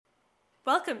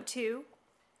Welcome to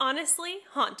Honestly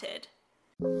Haunted.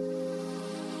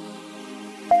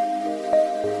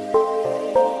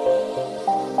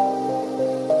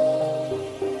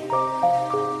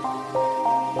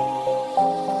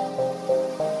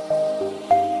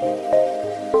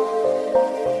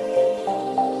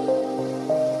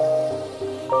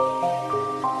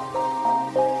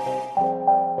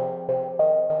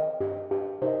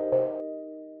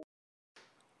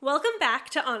 Welcome back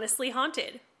to Honestly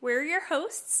Haunted. We're your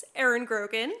hosts, Erin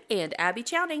Grogan and Abby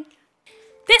Chowning.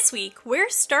 This week, we're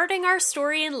starting our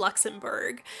story in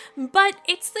Luxembourg, but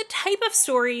it's the type of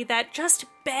story that just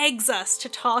begs us to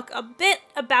talk a bit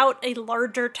about a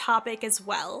larger topic as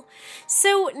well.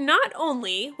 So not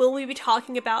only will we be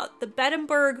talking about the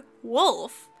Bettembourg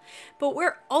wolf, but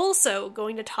we're also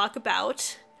going to talk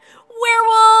about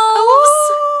werewolves!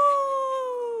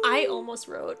 Ooh. I almost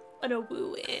wrote an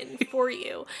awoo in for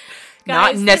you.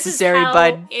 Guys, not necessary, this is how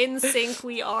bud. In sync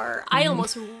we are. I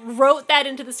almost wrote that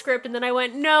into the script, and then I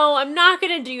went, no, I'm not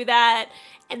going to do that.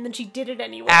 And then she did it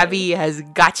anyway. Abby has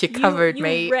got you covered,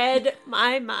 mate. You read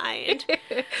my mind.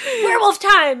 Werewolf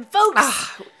time,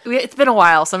 folks! It's been a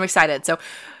while, so I'm excited. So,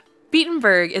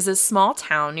 Bettembourg is a small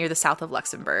town near the south of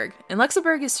Luxembourg. And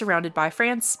Luxembourg is surrounded by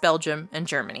France, Belgium, and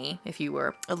Germany, if you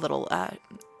were a little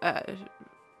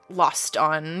lost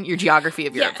on your geography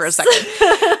of Europe for a second.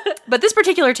 But this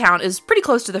particular town is pretty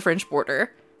close to the French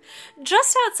border.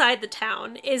 Just outside the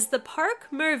town is the Parc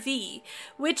Merveille,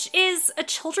 which is a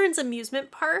children's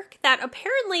amusement park that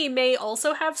apparently may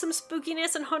also have some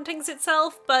spookiness and hauntings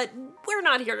itself, but we're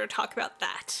not here to talk about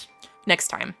that. Next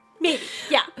time. Maybe,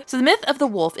 yeah. So the myth of the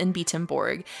wolf in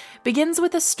Bettembourg begins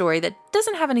with a story that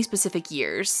doesn't have any specific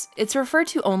years. It's referred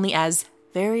to only as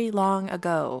very long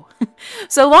ago.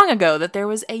 So long ago that there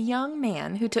was a young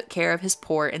man who took care of his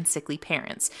poor and sickly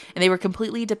parents, and they were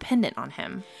completely dependent on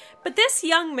him. But this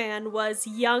young man was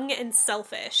young and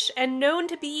selfish, and known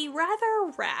to be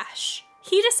rather rash.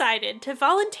 He decided to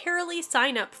voluntarily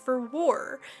sign up for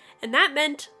war, and that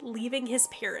meant leaving his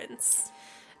parents.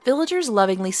 Villagers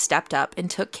lovingly stepped up and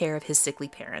took care of his sickly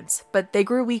parents, but they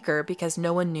grew weaker because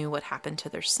no one knew what happened to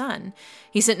their son.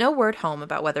 He sent no word home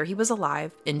about whether he was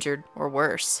alive, injured, or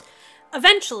worse.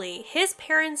 Eventually, his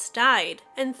parents died,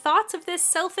 and thoughts of this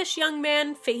selfish young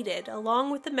man faded along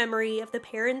with the memory of the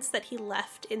parents that he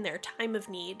left in their time of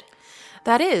need.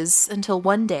 That is, until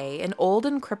one day an old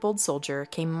and crippled soldier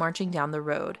came marching down the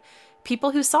road.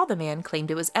 People who saw the man claimed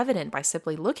it was evident by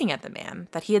simply looking at the man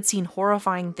that he had seen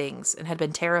horrifying things and had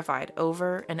been terrified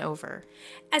over and over.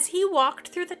 As he walked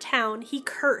through the town, he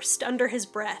cursed under his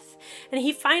breath, and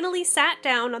he finally sat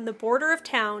down on the border of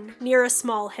town near a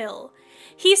small hill.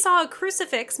 He saw a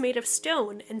crucifix made of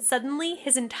stone, and suddenly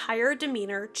his entire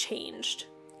demeanor changed.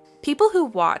 People who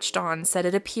watched on said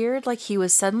it appeared like he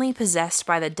was suddenly possessed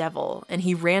by the devil, and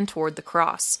he ran toward the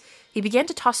cross. He began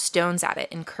to toss stones at it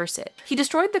and curse it. He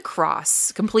destroyed the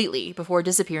cross completely before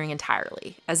disappearing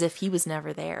entirely, as if he was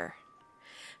never there.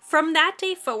 From that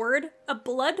day forward, a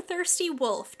bloodthirsty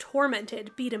wolf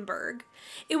tormented Bettembourg.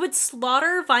 It would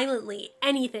slaughter violently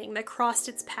anything that crossed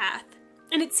its path,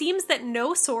 and it seems that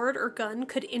no sword or gun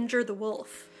could injure the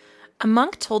wolf. A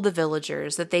monk told the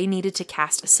villagers that they needed to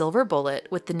cast a silver bullet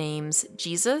with the names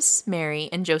Jesus, Mary,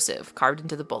 and Joseph carved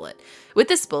into the bullet. With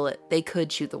this bullet, they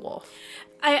could shoot the wolf.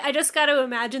 I just got to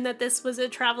imagine that this was a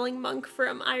traveling monk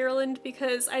from Ireland,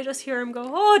 because I just hear him go,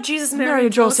 oh, Jesus, Mary,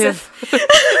 and Joseph.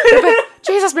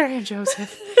 Jesus, Mary, and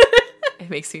Joseph.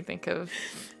 It makes me think of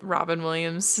Robin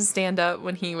Williams' stand-up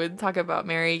when he would talk about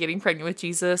Mary getting pregnant with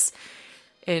Jesus.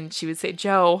 And she would say,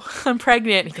 Joe, I'm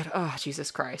pregnant. And he'd go, oh, Jesus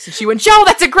Christ. And she went, Joe,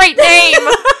 that's a great name.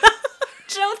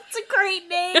 Joe, that's a great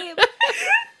name.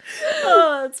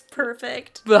 Oh, it's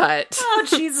perfect. But. Oh,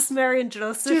 Jesus, Mary, and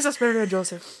Joseph. Jesus, Mary, and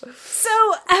Joseph.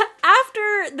 So,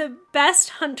 after the best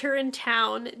hunter in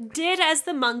town did as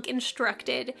the monk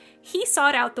instructed, he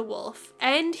sought out the wolf,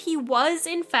 and he was,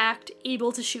 in fact,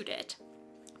 able to shoot it.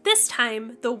 This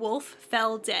time, the wolf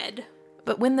fell dead.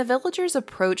 But when the villagers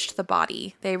approached the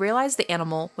body, they realized the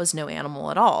animal was no animal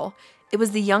at all. It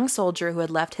was the young soldier who had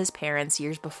left his parents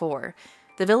years before.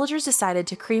 The villagers decided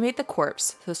to cremate the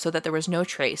corpse so that there was no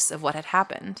trace of what had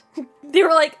happened. They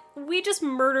were like, we just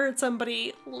murdered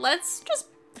somebody. Let's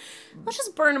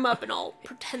just burn him up and I'll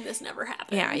pretend this never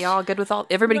happened. Yeah, y'all good with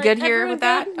everybody good here with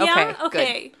that? Good? Yeah?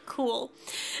 Okay, good. Cool.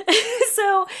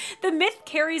 So the myth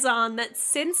carries on that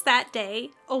since that day,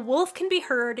 a wolf can be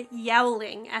heard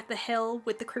yowling at the hill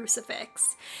with the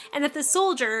crucifix, and that the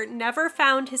soldier never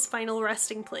found his final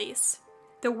resting place.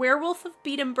 The werewolf of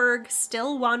Bettembourg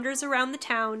still wanders around the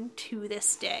town to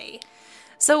this day.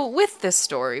 So with this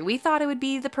story, we thought it would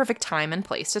be the perfect time and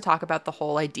place to talk about the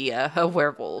whole idea of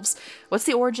werewolves. What's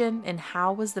the origin and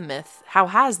how has the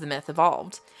myth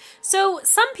evolved? So,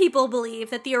 some people believe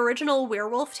that the original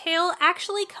werewolf tale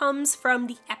actually comes from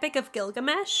the Epic of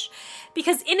Gilgamesh,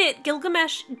 because in it,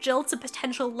 Gilgamesh jilts a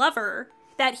potential lover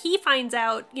that he finds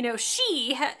out, jilts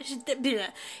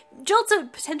a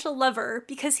potential lover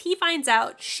because he finds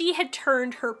out she had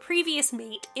turned her previous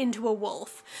mate into a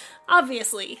wolf.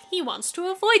 Obviously, he wants to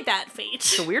avoid that fate.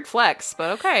 It's a weird flex,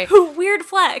 but okay. Weird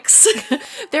flex.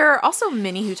 There are also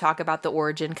many who talk about the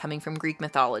origin coming from Greek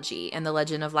mythology and the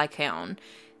legend of Lycaon.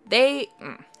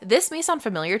 This may sound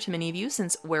familiar to many of you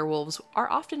since werewolves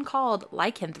are often called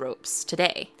lycanthropes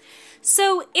today.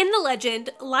 So, in the legend,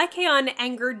 Lycaon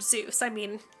angered Zeus. I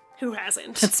mean, who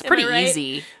hasn't? It's pretty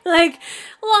easy. Like,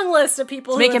 long list of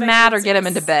people to make him mad or get him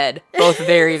into bed. Both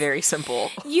very, very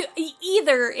simple.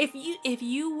 If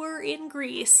you were in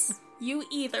Greece, you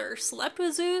either slept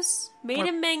with Zeus, made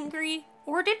him angry,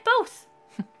 or did both.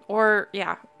 Or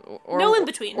no in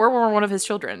between. Or were one of his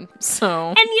children, so...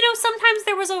 And, sometimes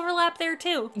there was overlap there,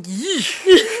 too.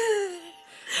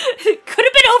 It could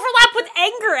have been overlap with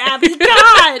anger, Abby.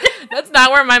 God! That's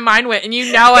not where my mind went, and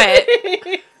you know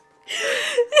it.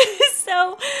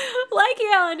 So,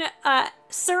 Lycaon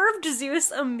served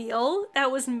Zeus a meal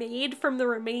that was made from the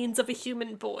remains of a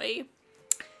human boy.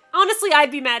 Honestly,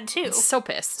 I'd be mad too. So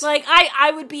pissed. Like,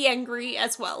 I would be angry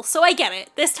as well. So I get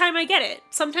it. This time I get it.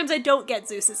 Sometimes I don't get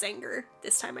Zeus's anger.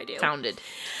 This time I do. Founded.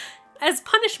 As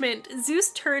punishment, Zeus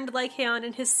turned Lycaon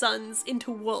and his sons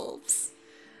into wolves.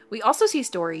 We also see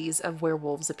stories of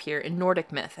werewolves appear in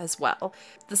Nordic myth as well.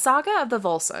 The saga of the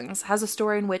Volsungs has a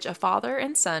story in which a father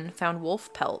and son found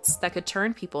wolf pelts that could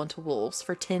turn people into wolves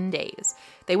for 10 days.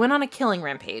 They went on a killing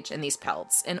rampage in these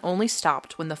pelts and only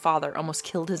stopped when the father almost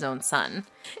killed his own son.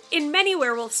 In many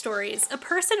werewolf stories, a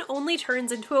person only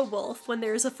turns into a wolf when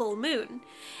there's a full moon.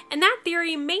 And that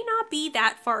theory may not be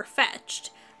that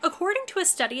far-fetched. According to a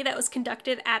study that was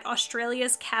conducted at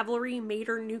Australia's Cavalry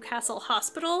Mater Newcastle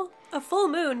Hospital, a full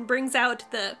moon brings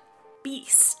out the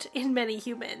beast in many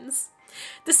humans.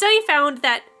 The study found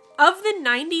that of the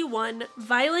 91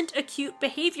 violent acute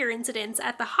behavior incidents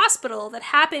at the hospital that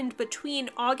happened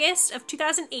between August of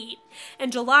 2008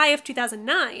 and July of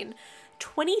 2009,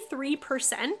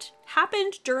 23%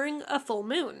 happened during a full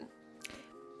moon.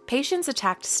 Patients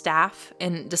attacked staff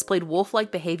and displayed wolf-like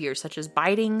behaviors such as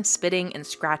biting, spitting, and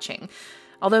scratching.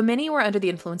 Although many were under the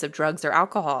influence of drugs or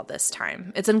alcohol at this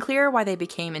time, it's unclear why they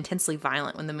became intensely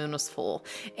violent when the moon was full.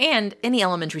 And any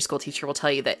elementary school teacher will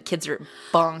tell you that kids are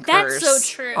bonkers. That's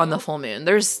so true. On the full moon.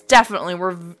 There's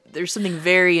something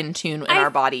very in tune in our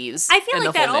bodies. I feel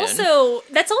like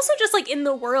that's also just like in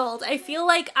the world. I feel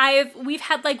like we've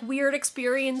had like weird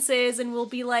experiences and we'll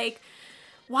be like,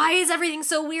 why is everything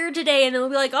so weird today? And then we'll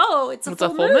be like, oh, it's a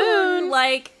full moon.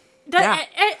 Like,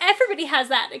 everybody has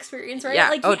that experience, right? Yeah.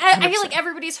 Like, I feel like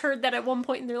everybody's heard that at one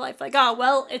point in their life. Like, oh,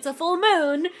 well, it's a full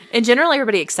moon. In general,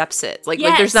 everybody accepts it. Like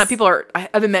there's not I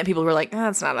haven't met people who are like,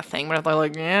 that's not a thing. But they're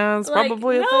like, yeah, it's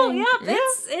probably a thing. Yeah,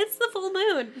 it's the full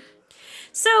moon.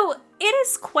 So, it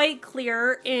is quite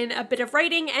clear in a bit of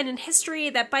writing and in history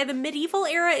that by the medieval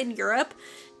era in Europe,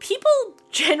 people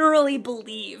generally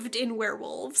believed in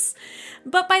werewolves.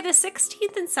 But by the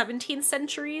 16th and 17th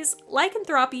centuries,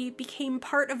 lycanthropy became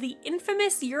part of the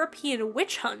infamous European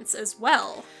witch hunts as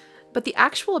well. But the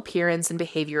actual appearance and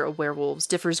behavior of werewolves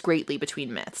differs greatly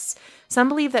between myths. Some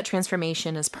believe that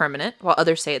transformation is permanent, while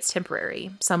others say it's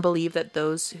temporary. Some believe that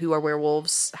those who are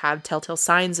werewolves have telltale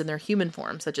signs in their human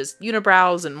form, such as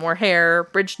unibrows and more hair,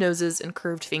 bridged noses, and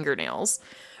curved fingernails.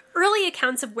 Early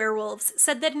accounts of werewolves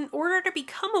said that in order to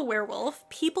become a werewolf,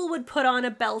 people would put on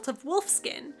a belt of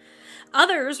wolfskin.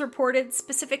 Others reported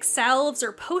specific salves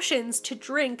or potions to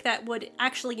drink that would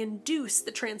actually induce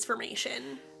the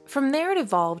transformation. From there, it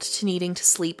evolved to needing to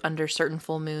sleep under certain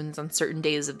full moons on certain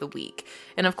days of the week.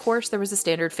 And of course, there was a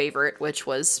standard favorite, which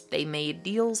was they made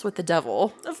deals with the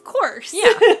devil. Of course.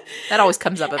 Yeah, that always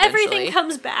comes up eventually. Everything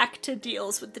comes back to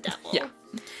deals with the devil. Yeah.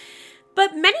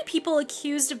 But many people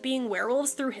accused of being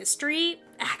werewolves through history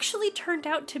actually turned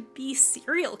out to be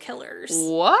serial killers.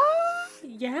 What?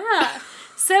 Yeah.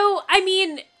 So, I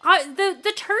mean,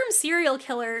 the term serial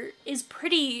killer is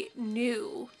pretty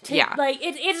new. Like,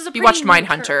 it is a pretty You watched new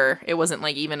Mindhunter. term. It wasn't,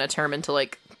 like, even a term until,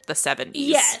 like, the 70s.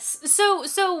 Yes.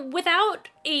 So without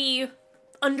a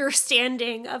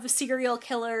understanding of a serial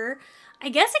killer, I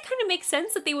guess it kind of makes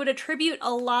sense that they would attribute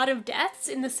a lot of deaths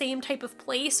in the same type of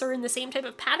place or in the same type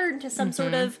of pattern to some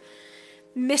sort of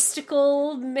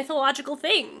mythological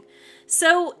thing.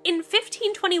 So, in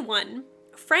 1521...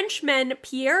 Frenchmen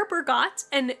Pierre Bergot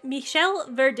and Michel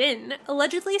Verdun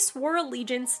allegedly swore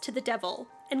allegiance to the devil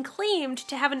and claimed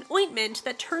to have an ointment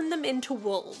that turned them into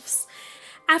wolves.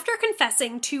 After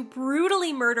confessing to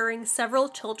brutally murdering several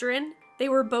children, they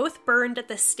were both burned at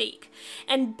the stake,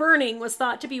 and burning was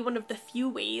thought to be one of the few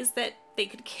ways that they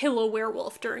could kill a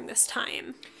werewolf during this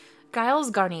time. Gilles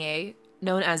Garnier,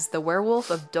 known as the Werewolf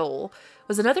of Dole,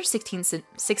 was another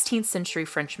 16th century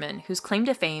Frenchman whose claim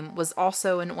to fame was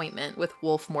also an ointment with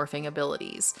wolf morphing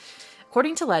abilities.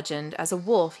 According to legend, as a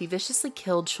wolf, he viciously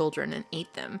killed children and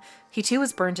ate them. He too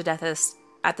was burned to death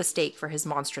at the stake for his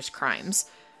monstrous crimes.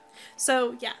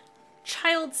 So, yeah,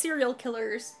 child serial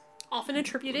killers often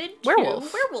attributed to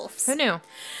werewolves. Who knew?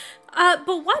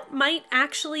 But what might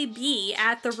actually be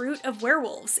at the root of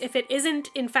werewolves if it isn't,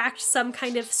 in fact, some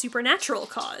kind of supernatural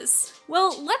cause?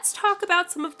 Well, let's talk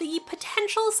about some of the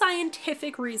potential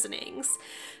scientific reasonings.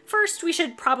 First, we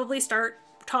should probably start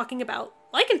talking about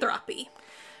lycanthropy.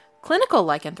 Clinical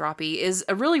lycanthropy is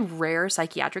a really rare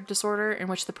psychiatric disorder in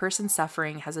which the person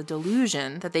suffering has a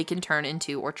delusion that they can turn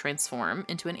into or transform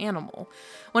into an animal.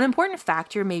 One important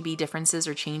factor may be differences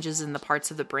or changes in the parts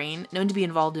of the brain known to be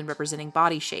involved in representing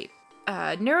body shape.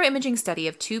 A neuroimaging study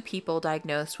of 2 people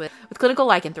diagnosed with clinical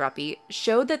lycanthropy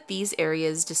showed that these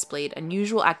areas displayed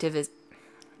unusual activation,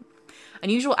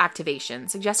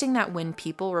 suggesting that when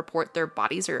people report their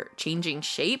bodies are changing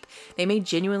shape, they may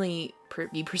genuinely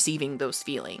be perceiving those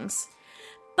feelings.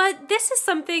 But this is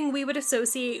something we would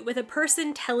associate with a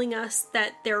person telling us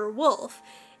that they're a wolf.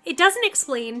 It doesn't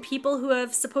explain people who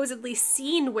have supposedly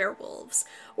seen werewolves,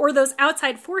 or those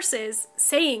outside forces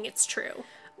saying it's true.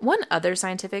 One other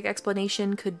scientific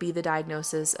explanation could be the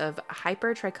diagnosis of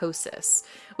hypertrichosis,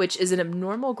 which is an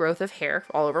abnormal growth of hair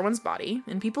all over one's body,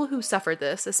 and people who suffered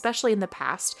this, especially in the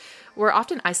past, were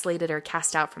often isolated or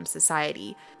cast out from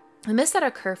society. The myths that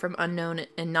occur from unknown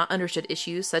and not understood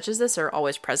issues such as this are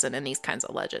always present in these kinds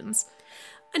of legends.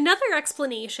 Another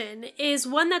explanation is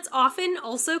one that's often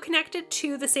also connected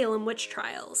to the Salem witch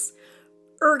trials: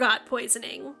 ergot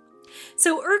poisoning.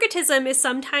 So ergotism is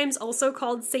sometimes also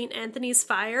called St. Anthony's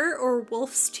fire or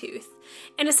wolf's tooth.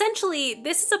 And essentially,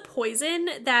 this is a poison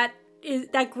that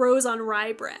grows on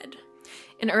rye bread.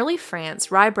 In early France,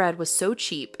 rye bread was so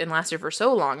cheap and lasted for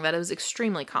so long that it was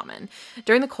extremely common.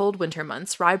 During the cold winter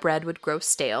months, rye bread would grow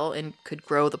stale and could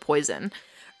grow the poison.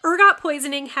 Ergot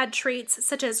poisoning had traits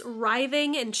such as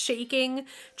writhing and shaking,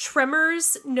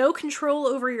 tremors, no control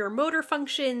over your motor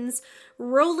functions,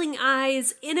 rolling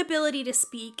eyes, inability to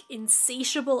speak,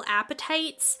 insatiable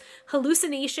appetites,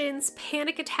 hallucinations,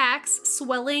 panic attacks,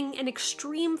 swelling, and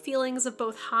extreme feelings of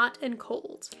both hot and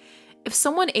cold. If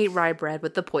someone ate rye bread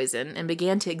with the poison and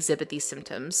began to exhibit these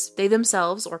symptoms, they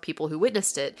themselves, or people who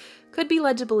witnessed it, could be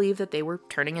led to believe that they were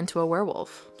turning into a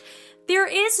werewolf. There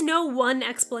is no one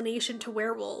explanation to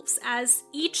werewolves, as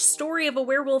each story of a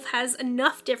werewolf has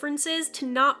enough differences to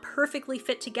not perfectly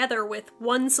fit together with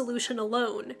one solution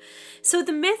alone. So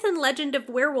the myth and legend of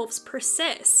werewolves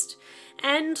persist.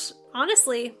 And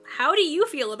honestly, how do you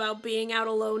feel about being out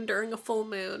alone during a full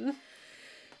moon?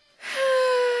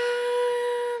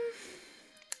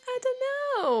 I don't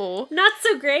know. Not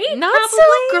so great? Not probably?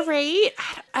 so great.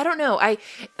 I don't know. I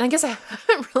guess I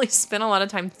haven't really spent a lot of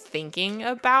time thinking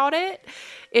about it.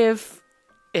 If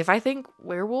I think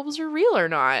werewolves are real or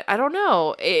not. I don't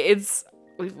know.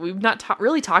 We've not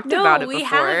really talked about it before. No, we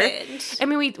haven't. I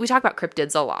mean, we talk about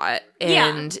cryptids a lot.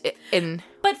 And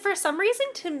But for some reason,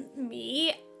 to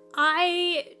me,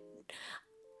 I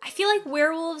feel like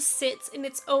werewolves sits in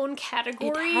its own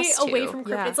category away from cryptids.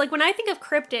 Yeah. Like, when I think of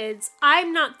cryptids,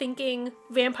 I'm not thinking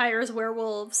vampires,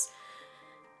 werewolves.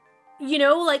 You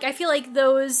know, like, I feel like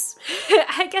those,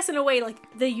 I guess in a way, like,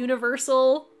 the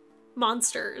universal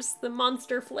monsters, the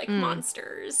monster flick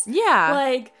monsters. Yeah.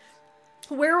 Like,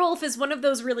 werewolf is one of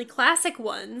those really classic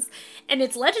ones, and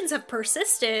its legends have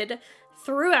persisted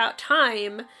throughout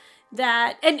time.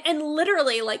 That and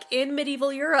literally, like, in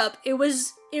medieval Europe, it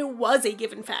was a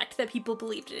given fact that people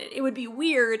believed in it. It would be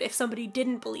weird if somebody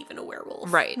didn't believe in a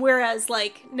werewolf. Right. Whereas,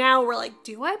 like, now we're like,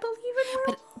 do I believe in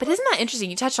werewolves? But isn't that interesting?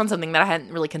 You touched on something that I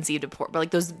hadn't really conceived before. But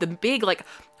like the big, like,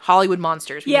 Hollywood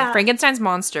monsters. Yeah. Frankenstein's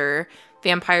monster,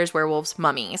 vampires, werewolves,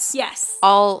 mummies. Yes.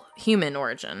 All human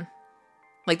origin.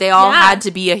 Like, they all had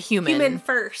to be a human. Human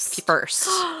first.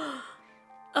 Oh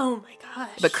my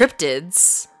gosh. But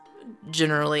cryptids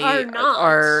generally are not.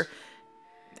 Are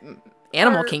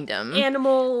animal kingdom.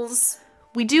 Animals.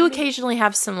 We do occasionally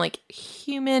have some, like,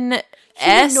 humanoid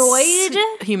is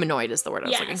the word I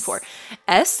was looking for.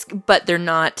 Esque, but they're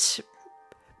not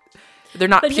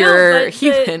pure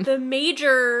human. The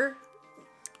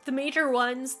the major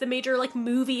ones, the major, like,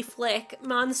 movie flick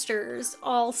monsters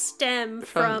all stem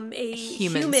from a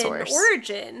human source.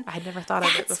 origin. I had never thought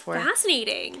of it before. That's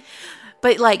fascinating.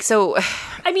 But, like, so...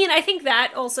 I mean, I think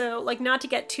that also, like, not to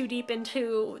get too deep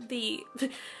into the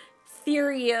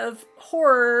theory of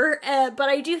horror, but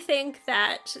I do think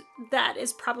that that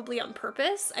is probably on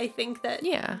purpose. I think that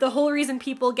the whole reason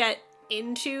people get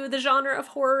into the genre of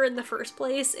horror in the first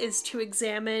place is to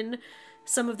examine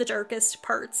some of the darkest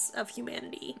parts of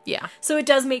humanity. Yeah. So it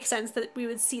does make sense that we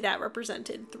would see that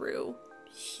represented through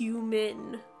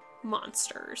human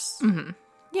monsters. Mm-hmm.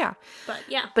 Yeah.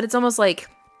 But it's almost like,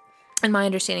 in my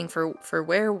understanding for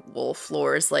werewolf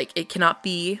lore, is like it cannot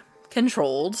be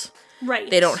controlled. Right.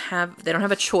 They don't have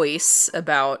a choice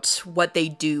about what they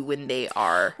do when they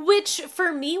are. Which,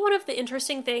 for me, one of the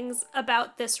interesting things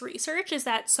about this research is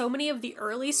that so many of the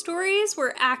early stories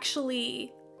were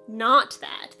actually not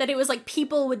that. That it was like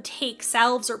people would take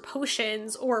salves or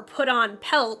potions or put on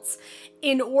pelts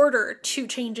in order to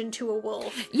change into a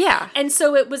wolf. Yeah. And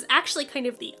so it was actually kind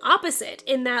of the opposite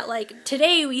in that, like,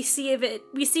 today we see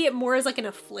it more as like an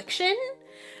affliction.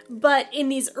 But in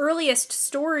these earliest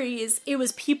stories, it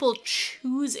was people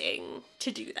choosing to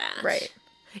do that. Right.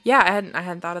 Yeah, I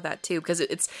hadn't thought of that too, because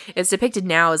it's depicted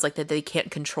now as like that they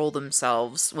can't control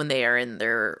themselves when they are in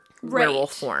their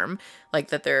werewolf form, like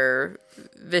that they're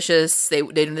vicious. They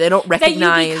don't recognize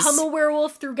that you become a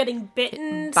werewolf through getting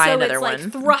bitten by so another it's one.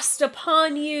 Like thrust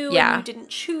upon you. Yeah, and you didn't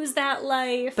choose that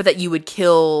life. But that you would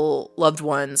kill loved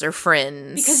ones or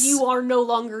friends because you are no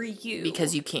longer you.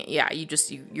 Because you can't. Yeah,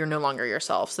 you're no longer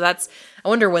yourself. So that's, I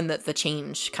wonder when the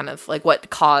change kind of like what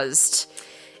caused.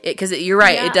 Because you're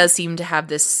right, it does seem to have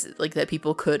this, like, that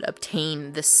people could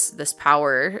obtain this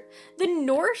power. The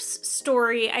Norse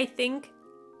story, I think,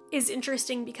 is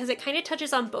interesting because it kind of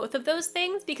touches on both of those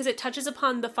things, because it touches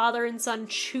upon the father and son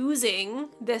choosing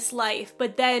this life,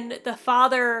 but then the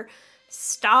father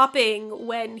stopping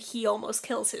when he almost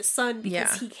kills his son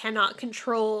because he cannot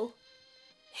control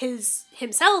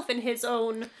himself and his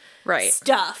own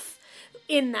stuff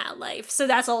in that life. So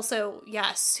that's also,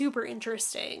 super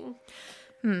interesting.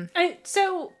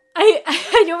 So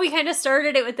I know we kind of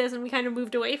started it with this and we kind of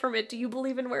moved away from it. Do you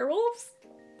believe in werewolves?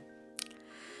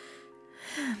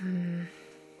 I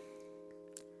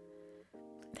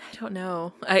don't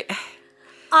know. I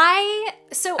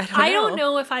don't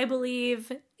know if I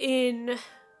believe in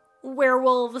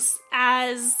werewolves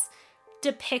as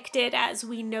depicted as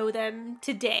we know them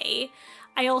today.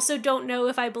 I also don't know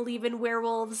if I believe in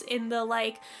werewolves in the,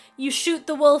 like, you shoot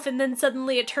the wolf and then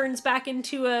suddenly it turns back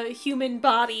into a human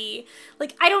body.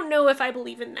 Like, I don't know if I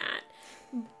believe in that.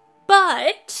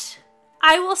 But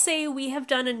I will say we have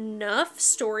done enough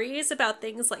stories about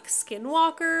things like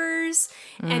skinwalkers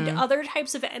and other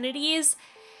types of entities.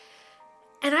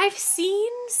 And I've seen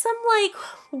some, like,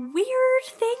 weird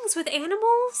things with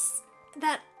animals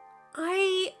that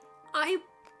I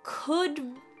could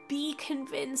be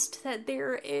convinced that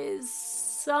there is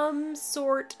some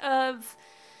sort of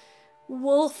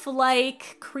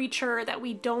wolf-like creature that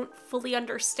we don't fully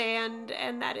understand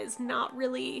and that is not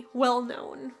really well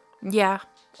known. Yeah.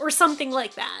 Or something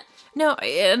like that. No,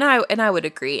 and I would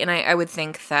agree, and I would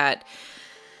think that.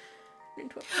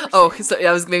 Oh, so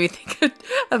I was maybe thinking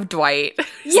of Dwight.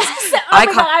 Yes,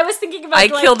 I was thinking about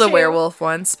Dwight. I killed a werewolf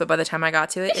once, but by the time I got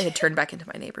to it, it had turned back into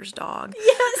my neighbor's dog.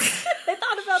 Yes, I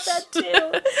thought about that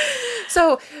too.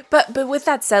 So, but with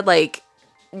that said, like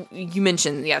you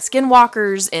mentioned,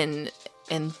 skinwalkers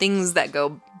and things that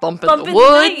go bump in the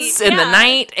woods in the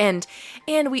night, and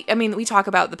we talk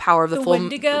about the power of the full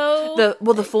Wendigo.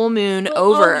 The full moon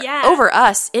over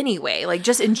us anyway, like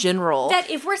just in general. That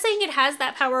if we're saying it has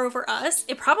that power over us,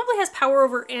 it probably has power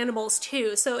over animals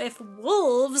too. So if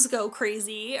wolves go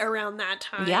crazy around that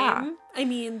time, I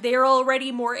mean, they're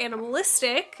already more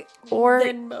animalistic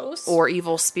than most. Or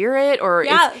evil spirit, or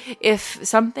if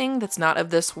something that's not of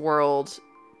this world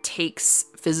takes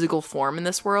physical form in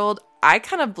this world, I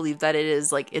kind of believe that it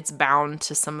is, like, it's bound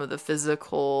to some of the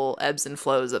physical ebbs and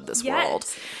flows of this world.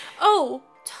 Oh,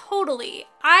 totally.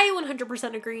 I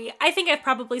 100% agree. I think I've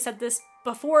probably said this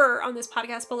before on this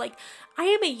podcast, but, like, I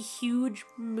am a huge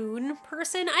moon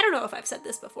person. I don't know if I've said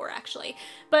this before, actually,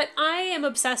 but I am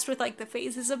obsessed with, like, the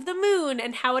phases of the moon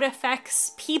and how it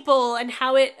affects people and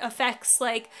how it affects,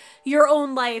 like, your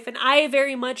own life. And I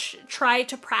very much try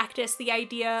to practice the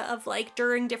idea of, like,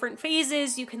 during different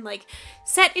phases, you can, like,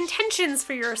 set intentions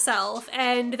for yourself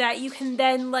and that you can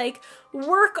then, like,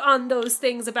 work on those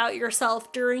things about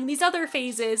yourself during these other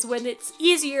phases when it's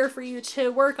easier for you to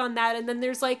work on that. And then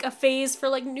there's, like, a phase for,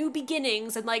 like, new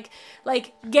beginnings and like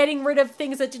getting rid of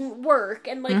things that didn't work.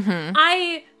 And, like,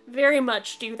 I very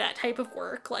much do that type of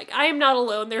work. Like, I am not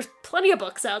alone. There's plenty of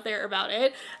books out there about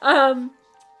it.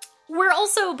 We're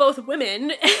also both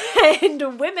women,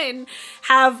 and women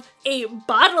have a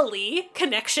bodily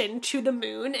connection to the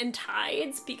moon and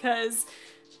tides because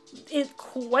it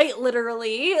quite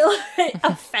literally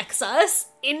affects us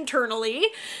internally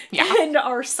and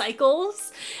our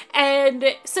cycles. And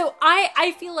so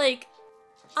I feel like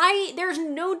there's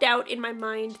no doubt in my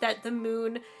mind that the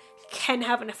moon can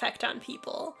have an effect on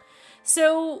people.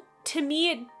 So to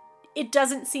me, it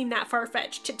doesn't seem that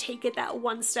far-fetched to take it that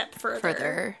one step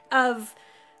further. Of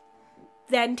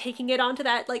then taking it onto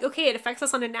that, like, okay, it affects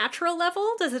us on a natural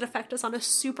level. Does it affect us on a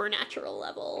supernatural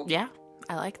level? Yeah,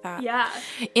 I like that. Yeah.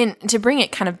 And to bring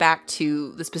it kind of back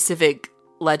to the specific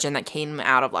legend that came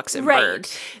out of Luxembourg,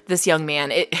 this young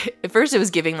man, at first it was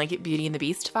giving like Beauty and the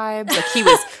Beast vibes. Like he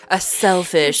was a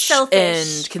selfish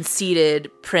and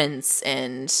conceited prince,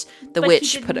 and the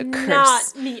witch put a curse.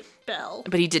 Not meet Belle.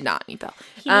 But he did not meet Belle.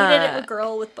 He needed a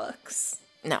girl with books.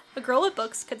 No. A girl with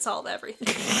books could solve everything.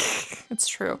 It's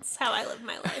true. That's how I live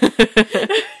my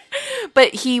life.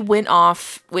 But he went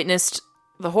off, witnessed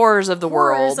the horrors of the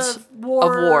world, of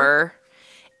war,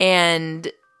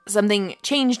 and something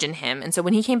changed in him. And so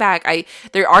when he came back,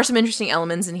 there are some interesting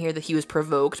elements in here that he was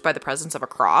provoked by the presence of a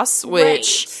cross,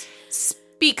 which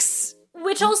speaks...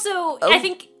 Which also, I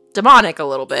think... demonic a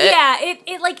little bit. Yeah,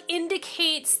 it like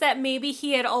indicates that maybe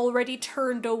he had already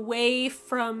turned away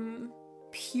from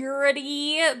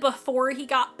purity before he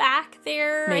got back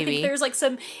there. Maybe. I think there's like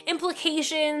some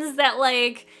implications that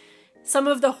like some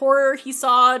of the horror he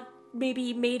saw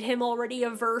maybe made him already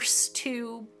averse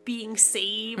to being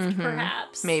saved,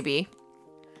 perhaps. Maybe.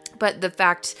 But the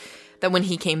fact that when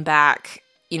he came back,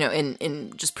 you know,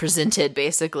 in just presented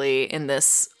basically in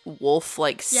this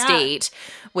wolf-like state,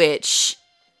 which,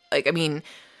 like, I mean,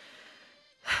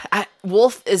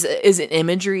 wolf is an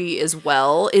imagery as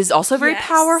well, is also very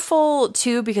powerful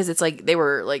too, because it's like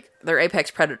they're apex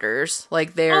predators.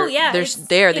 Like they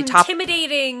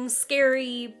intimidating,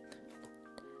 scary.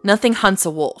 Nothing hunts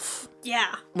a wolf.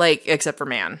 Yeah. Like, except for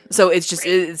man. So it's just,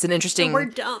 it's an interesting... And we're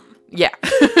dumb. Yeah.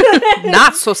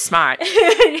 Not so smart.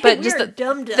 But just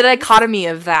the dichotomy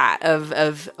of that,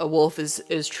 of a wolf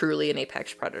is truly an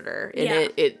apex predator.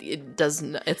 And it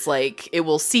doesn't, it's like, it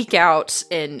will seek out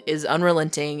and is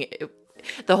unrelenting.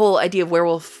 The whole idea of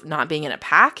werewolf not being in a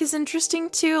pack is interesting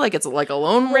too. Like, it's like a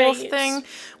lone wolf thing,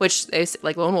 which they say,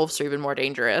 like, lone wolves are even more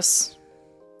dangerous.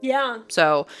 Yeah.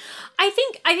 So I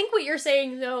think what you're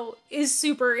saying though is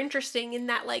super interesting in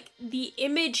that, like, the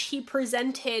image he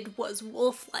presented was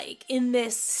wolf-like in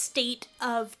this state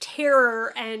of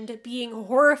terror and being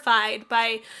horrified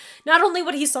by not only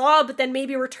what he saw, but then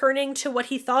maybe returning to what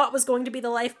he thought was going to be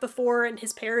the life before, and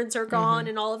his parents are gone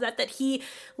and all of that he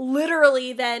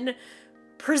literally then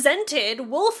presented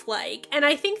wolf-like. And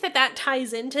I think that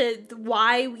ties into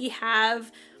why we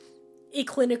have a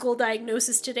clinical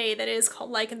diagnosis today that is called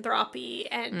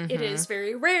lycanthropy, and it is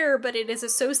very rare, but it is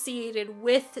associated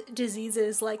with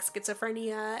diseases like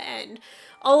schizophrenia and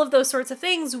all of those sorts of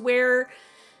things, where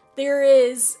there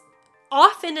is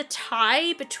often a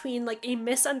tie between, like, a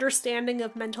misunderstanding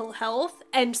of mental health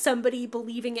and somebody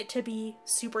believing it to be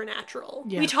supernatural.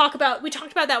 We talked about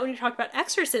that when we talk about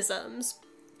exorcisms.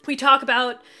 We talk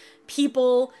about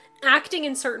people acting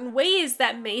in certain ways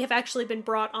that may have actually been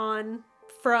brought on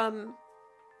from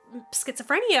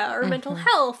schizophrenia or mental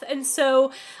health. And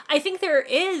so I think there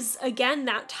is, again,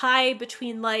 that tie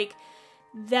between, like,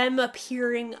 them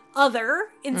appearing other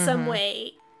in some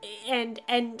way and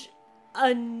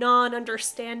a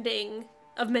non-understanding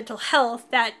of mental health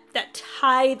that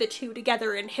tie the two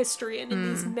together in history and in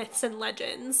these myths and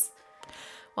legends.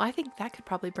 Well, I think that could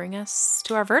probably bring us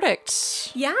to our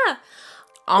verdict. Yeah.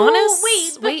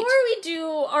 Wait. Before we do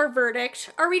our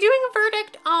verdict, are we doing a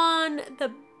verdict on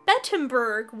the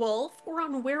Bettembourg wolf or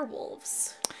on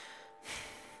werewolves?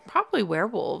 Probably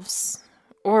werewolves.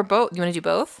 Or both. You want to do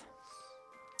both?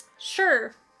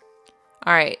 Sure.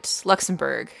 All right.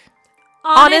 Luxembourg.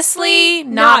 Honestly,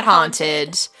 not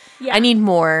haunted. Yeah. I need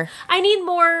more.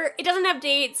 It doesn't have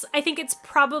dates. I think it's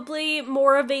probably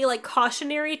more of a, like,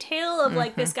 cautionary tale of,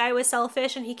 like, this guy was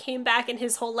selfish and he came back and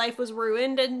his whole life was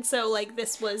ruined, and so, like,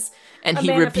 this was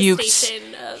he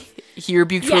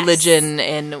rebuked religion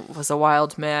and was a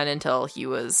wild man until he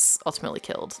was ultimately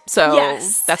killed. So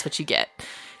that's what you get.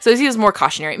 So he was more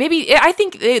cautionary. Maybe, I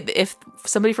think if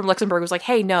somebody from Luxembourg was like,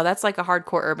 hey, no, that's like a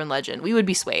hardcore urban legend, we would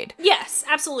be swayed. Yes,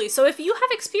 absolutely. So if you have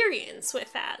experience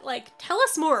with that, like, tell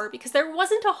us more, because there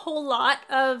wasn't a whole lot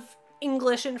of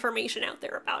English information out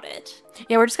there about it.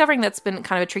 Yeah, we're discovering that's been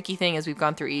kind of a tricky thing as we've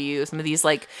gone through EU. Some of these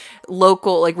like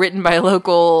local, like written by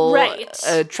local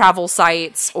travel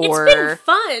sites, or it's been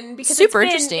fun because super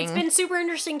interesting. It's been super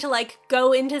interesting to like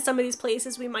go into some of these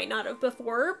places we might not have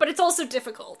before, but it's also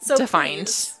difficult. So to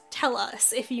find. Tell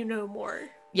us if you know more.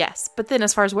 Yes, but then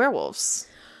as far as werewolves,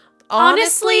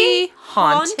 honestly,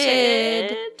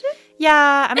 haunted.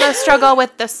 Yeah, I'm gonna struggle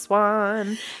with this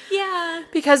one. Yeah,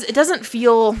 because it doesn't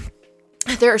feel.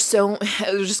 There are so,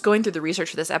 I was just going through the research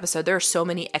for this episode, there are so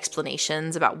many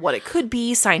explanations about what it could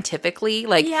be scientifically.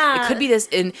 Like, it could be this,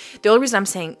 and the only reason I'm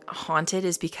saying haunted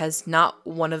is because not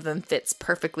one of them fits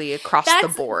perfectly across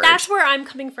the board. That's where I'm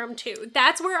coming from, too.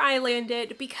 That's where I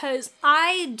landed, because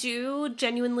I do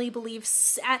genuinely believe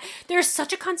there's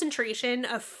such a concentration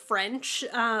of French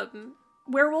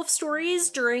werewolf stories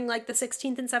during like the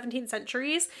 16th and 17th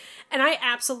centuries, and I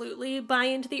absolutely buy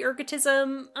into the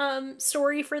ergotism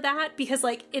story for that, because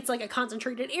like it's like a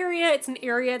concentrated area. It's an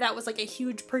area that was like a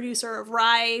huge producer of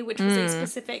rye, which was a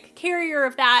specific carrier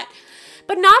of that.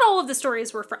 But not all of the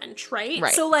stories were French, right?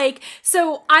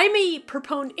 So I'm a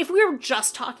proponent. If we were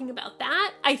just talking about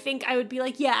that, I think I would be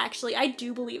like, yeah, actually, I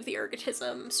do believe the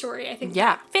ergotism story. I think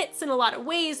that fits in a lot of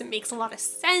ways. It makes a lot of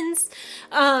sense.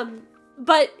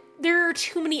 But there are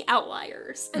too many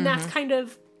outliers, and that's kind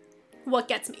of what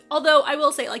gets me. Although I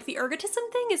will say, like, the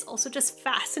ergotism thing is also just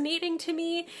fascinating to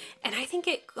me, and I think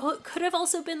it could have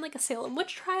also been like a Salem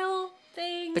witch trial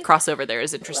thing. The crossover there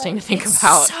is interesting to think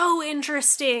about. It's so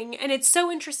interesting, and it's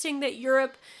so interesting that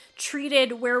Europe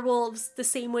treated werewolves the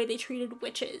same way they treated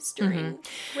witches during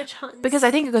witch hunts. Because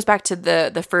I think it goes back to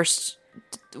the first,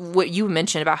 what you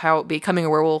mentioned about how becoming a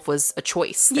werewolf was a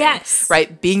choice thing, yes,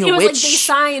 right? Being a witch, like they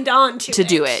signed on to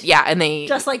do it, yeah, and they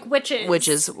just like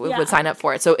witches would sign up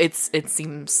for it. So it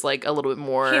seems like a little bit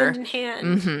more hand in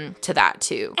hand to that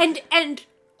too. And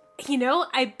you know,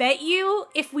 I bet you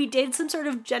if we did some sort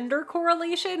of gender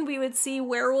correlation, we would see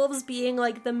werewolves being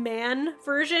like the man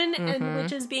version and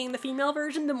witches being the female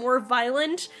version. The more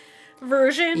violent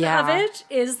version of it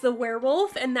is the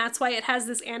werewolf, and that's why it has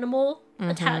this animal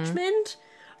attachment.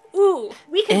 Ooh,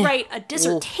 we could write a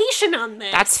dissertation on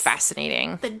this. That's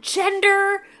fascinating. The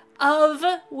gender of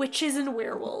witches and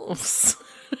werewolves.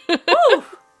 Ooh,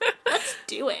 let's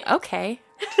do it. Okay.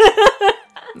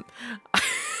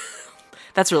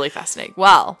 That's really fascinating.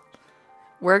 Well,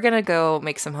 we're going to go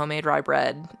make some homemade rye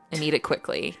bread and eat it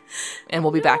quickly, and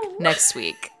we'll be back next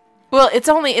week. Well, it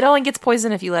only gets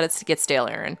poison if you let it get stale,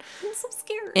 Erin. I'm so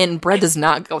scared. And bread does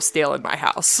not go stale in my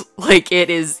house. Like, it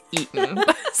is eaten.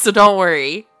 So don't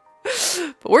worry.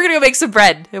 But we're going to go make some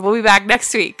bread, and we'll be back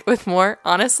next week with more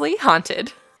Honestly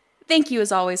Haunted. Thank you,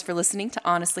 as always, for listening to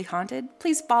Honestly Haunted.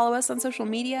 Please follow us on social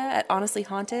media at Honestly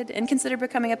Haunted, and consider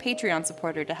becoming a Patreon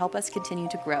supporter to help us continue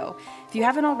to grow. If you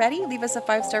haven't already, leave us a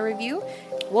 5-star review.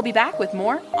 We'll be back with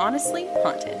more Honestly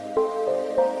Haunted.